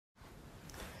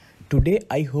Today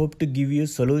I hope to give you a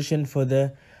solution for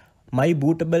the my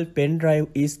bootable pen drive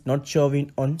is not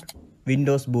showing on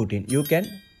Windows booting. You can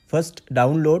first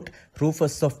download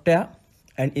Rufus software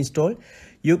and install.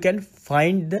 You can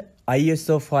find the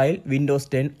ISO file, Windows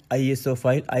 10 ISO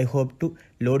file. I hope to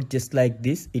load just like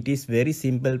this. It is very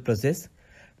simple process.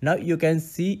 Now you can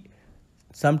see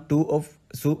some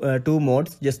two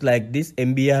modes just like this,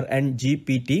 MBR and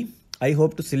GPT. I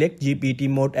hope to select GPT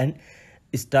mode and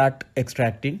start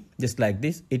extracting just like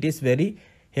this. It is very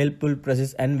helpful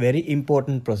process and very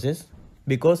important process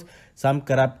because some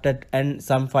corrupted and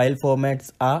some file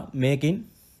formats are making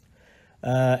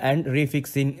and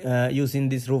refixing using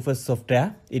this Rufus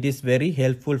software. It is very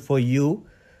helpful for you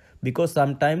because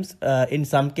sometimes in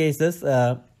some cases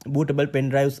bootable pen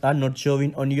drives are not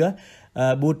showing on your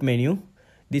boot menu.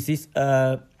 This is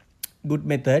a good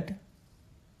method.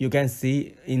 You can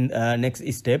see in next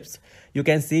steps. You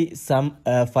can see some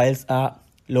files are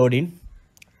loading,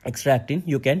 extracting.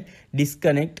 You can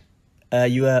disconnect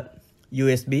your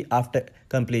USB after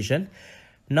completion.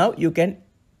 Now you can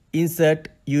insert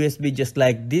USB just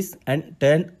like this and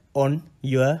turn on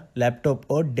your laptop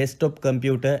or desktop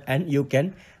computer and you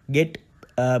can get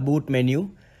boot menu.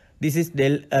 This is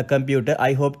Dell computer.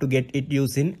 I hope to get it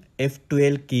using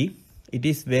F12 key. It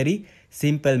is very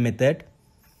simple method.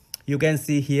 You can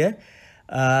see here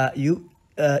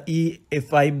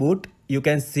EFI boot. You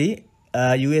can see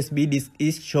USB disk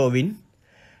is showing.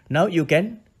 Now you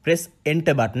can press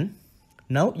enter button.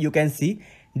 Now you can see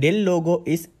Dell logo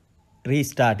is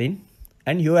restarting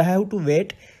and you have to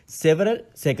wait several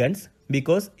seconds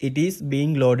because it is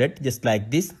being loaded just like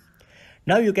this.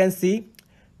 Now you can see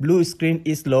blue screen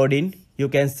is loading. You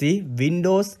can see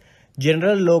Windows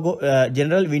general logo,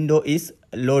 general window is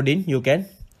loading. You can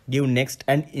give next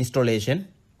and installation.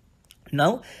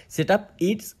 Now setup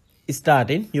is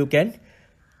starting. You can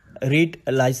read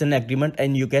a license agreement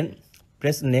and you can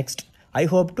press next. I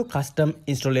hope to custom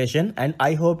installation and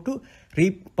I hope to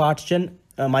repartition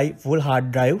my full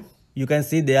hard drive. You can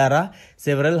see there are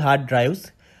several hard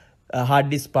drives, hard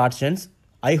disk partitions.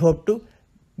 I hope to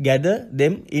gather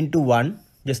them into one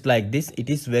just like this. It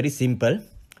is very simple.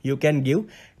 You can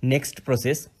give next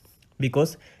process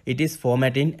because it is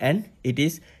formatting and it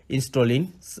is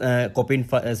installing, copying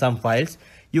some files.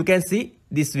 You can see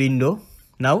this window.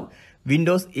 Now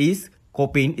Windows is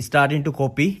copying, starting to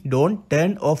copy. Don't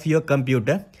turn off your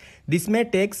computer. This may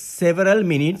take several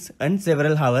minutes and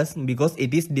several hours because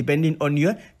it is depending on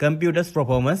your computer's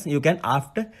performance. You can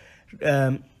after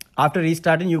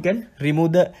restarting you can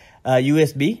remove the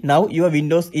USB. Now your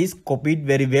Windows is copied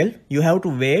very well. You have to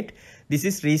wait. This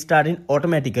is restarting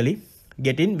automatically.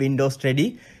 Getting Windows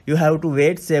ready. You have to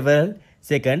wait several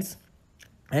seconds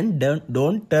and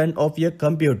don't turn off your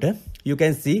computer. You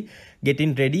can see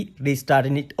getting ready,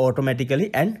 restarting it automatically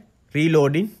and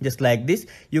reloading just like this.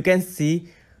 You can see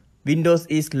Windows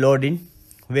is loading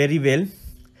very well.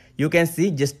 You can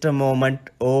see just a moment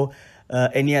or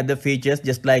any other features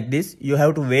just like this. You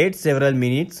have to wait several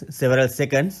minutes, several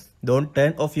seconds. Don't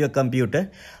turn off your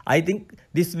computer. I think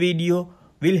this video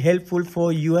will helpful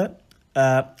for your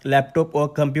laptop or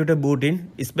computer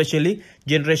booting, especially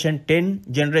generation 10,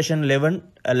 generation 11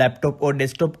 laptop or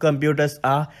desktop computers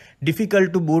are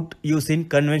difficult to boot using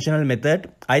conventional method.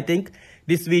 I think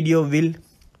this video will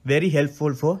very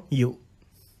helpful for you.